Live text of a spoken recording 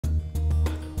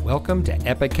Welcome to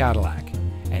Epic Cadillac,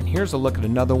 and here's a look at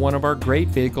another one of our great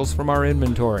vehicles from our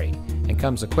inventory, and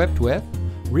comes equipped with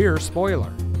rear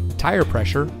spoiler, tire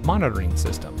pressure monitoring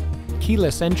system,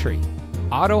 keyless entry,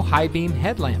 auto high beam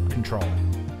headlamp control,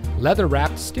 leather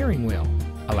wrapped steering wheel,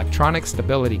 electronic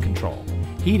stability control,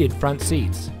 heated front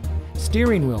seats,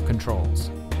 steering wheel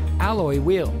controls, alloy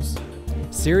wheels,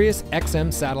 Sirius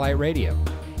XM satellite radio,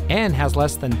 and has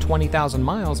less than 20,000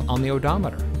 miles on the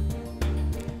odometer.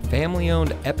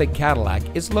 Family-owned Epic Cadillac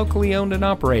is locally owned and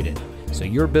operated, so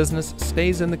your business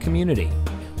stays in the community.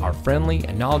 Our friendly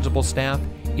and knowledgeable staff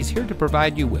is here to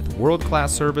provide you with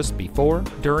world-class service before,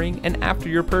 during, and after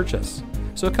your purchase.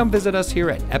 So come visit us here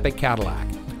at Epic Cadillac,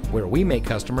 where we make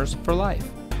customers for life.